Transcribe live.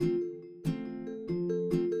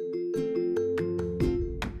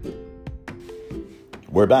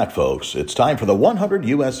We're back, folks. It's time for the 100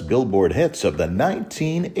 US Billboard hits of the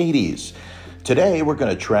 1980s. Today, we're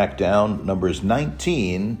going to track down numbers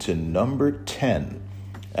 19 to number 10.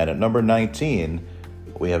 And at number 19,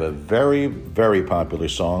 we have a very, very popular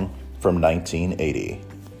song from 1980.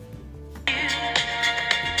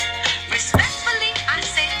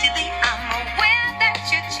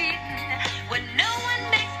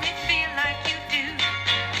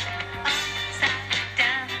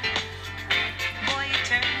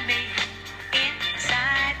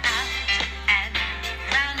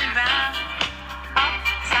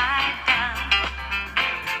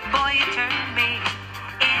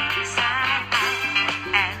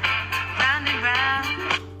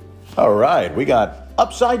 All right, we got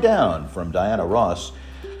Upside Down from Diana Ross.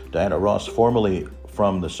 Diana Ross, formerly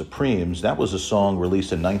from the Supremes. That was a song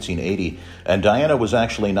released in 1980, and Diana was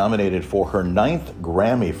actually nominated for her 9th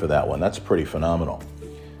Grammy for that one. That's pretty phenomenal.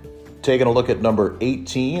 Taking a look at number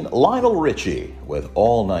 18, Lionel Richie with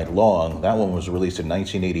All Night Long. That one was released in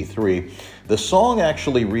 1983. The song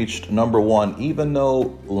actually reached number 1, even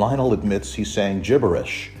though Lionel admits he sang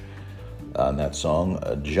gibberish on that song.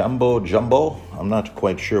 Jumbo Jumbo. I'm not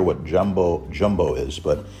quite sure what Jumbo Jumbo is,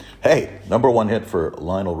 but hey, number 1 hit for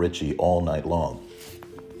Lionel Richie, All Night Long.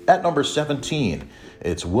 At number 17,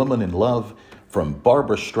 it's Woman in Love from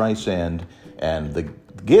Barbra Streisand and the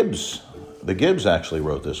Gibbs. The Gibbs actually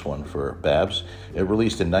wrote this one for Babs. It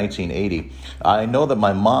released in 1980. I know that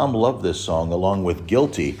my mom loved this song along with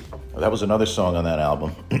Guilty. That was another song on that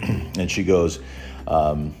album. And she goes,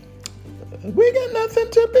 we got nothing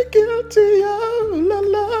to be guilty of, la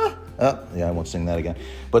la. Yeah, I won't sing that again.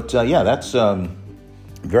 But yeah, that's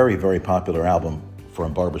very, very popular album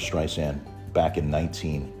from Barbra Streisand back in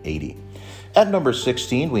 1980. At number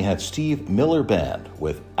 16, we had Steve Miller Band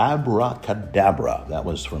with Abracadabra. That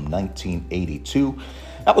was from 1982.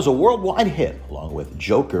 That was a worldwide hit, along with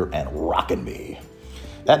Joker and Rockin' Me.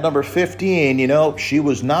 At number 15, She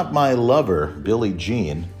Was Not My Lover, Billie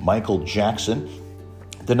Jean, Michael Jackson.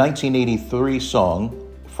 The 1983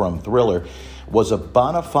 song from Thriller was a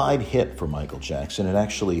bona fide hit for Michael Jackson. It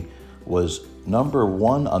actually was number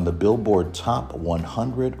 1 on the Billboard Top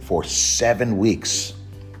 100 for 7 weeks.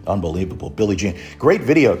 Unbelievable. Billie Jean. Great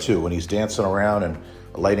video, too, when he's dancing around and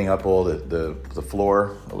lighting up all the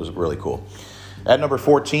floor. It was really cool. At number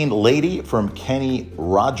 14, Lady from Kenny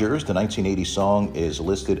Rogers. The 1980 song is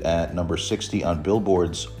listed at number 60 on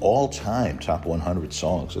Billboard's all-time Top 100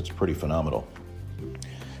 songs. It's pretty phenomenal.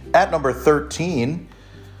 At number 13,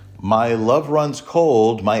 My Love Runs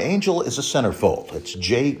Cold, My Angel is a Centerfold. It's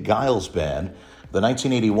Jay Giles Band. The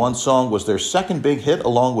 1981 song was their second big hit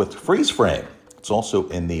along with Freeze Frame. It's also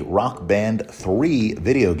in the Rock Band 3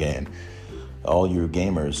 video game. All you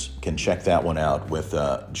gamers can check that one out with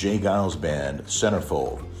Jay Giles Band,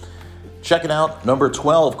 Centerfold. Check it out. Number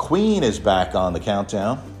 12, Queen is back on the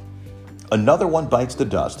countdown. Another One Bites the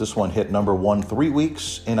Dust. This one hit number 1 3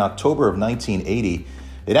 weeks in October of 1980.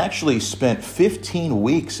 It actually spent 15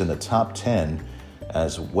 weeks in the top 10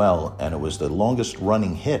 as well, and it was the longest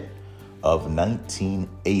running hit of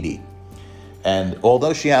 1980. And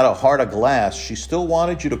although she had a heart of glass, she still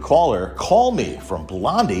wanted you to call her. Call Me from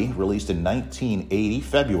Blondie, released in 1980,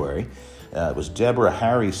 February. It was Deborah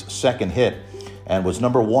Harry's second hit and was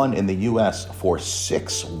number 1 in the U.S. for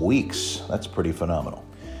 6 weeks. That's pretty phenomenal.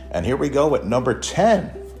 And here we go at number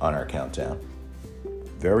 10 on our countdown.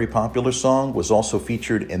 Very popular song, was also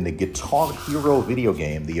featured in the Guitar Hero video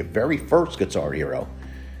game, the very first Guitar Hero.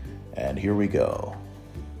 And here we go.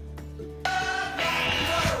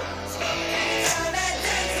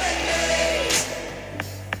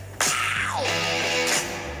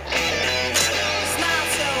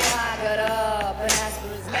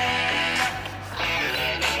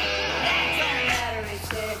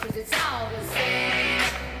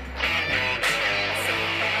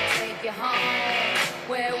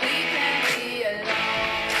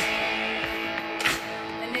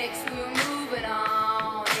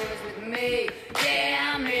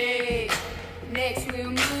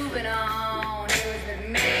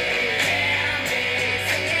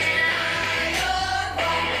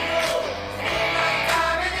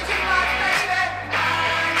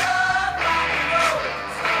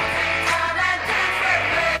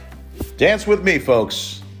 Dance with me,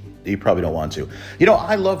 folks. You probably don't want to.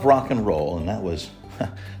 I love rock and roll, and that was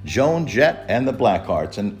Joan Jett and the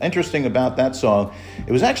Blackhearts. And interesting about that song,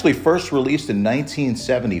 it was actually first released in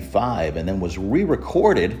 1975 and then was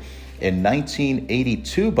re-recorded in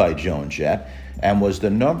 1982 by Joan Jett and was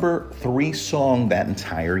the number 3 song that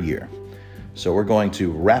entire year. So we're going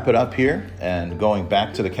to wrap it up here and going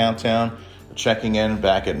back to the countdown, checking in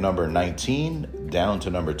back at number 19, down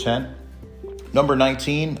to number 10. Number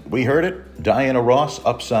 19, we heard it, Diana Ross,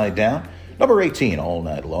 Upside Down. Number 18, All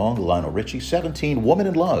Night Long, Lionel Richie. 17, Woman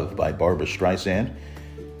in Love by Barbra Streisand.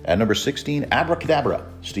 At number 16, Abracadabra,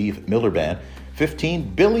 Steve Miller Band.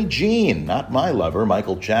 15, Billie Jean, Not My Lover,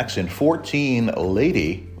 Michael Jackson. 14,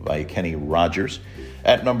 Lady by Kenny Rogers.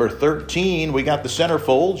 At number 13, we got the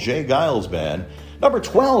Centerfold, Jay Giles Band. Number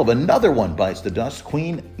 12, another one bites the dust,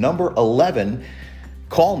 Queen. Number 11,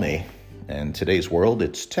 Call Me. In today's world,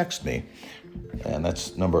 it's Text Me. And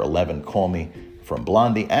that's number 11, Call Me from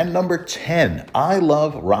Blondie. And number 10, I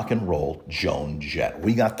Love Rock and Roll, Joan Jett.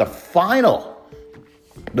 We got the final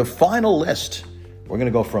list. We're going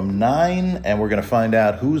to go from 9, and we're going to find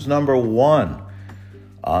out who's number 1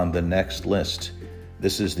 on the next list.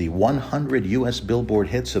 This is the 100 US Billboard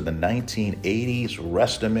hits of the 1980s.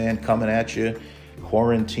 Rest of Man coming at you,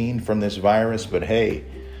 quarantined from this virus, but hey,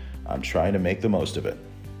 I'm trying to make the most of it.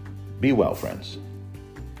 Be well, friends.